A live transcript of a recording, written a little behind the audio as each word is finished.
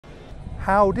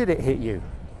How did it hit you?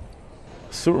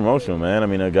 Super emotional, man. I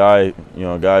mean, a guy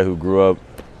who grew up,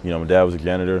 my dad was a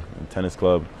janitor in a tennis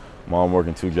club, mom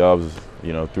working 2 jobs,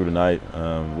 through the night,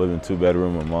 lived in a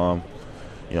 2-bedroom with mom.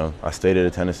 I stayed at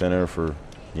a tennis center for,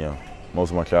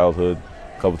 most of my childhood,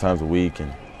 a couple times a week,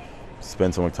 and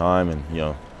spent so much time,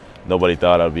 and, nobody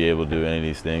thought I'd be able to do any of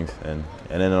these things. And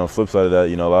then on the flip side of that,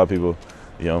 a lot of people,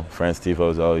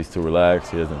 Tiafoe is always too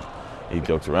relaxed. He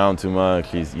jokes around too much.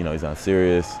 He's not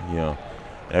serious.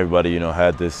 Everybody,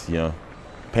 had this,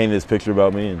 painted this picture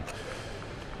about me, and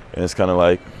it's kind of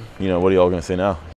like, what are y'all gonna say now?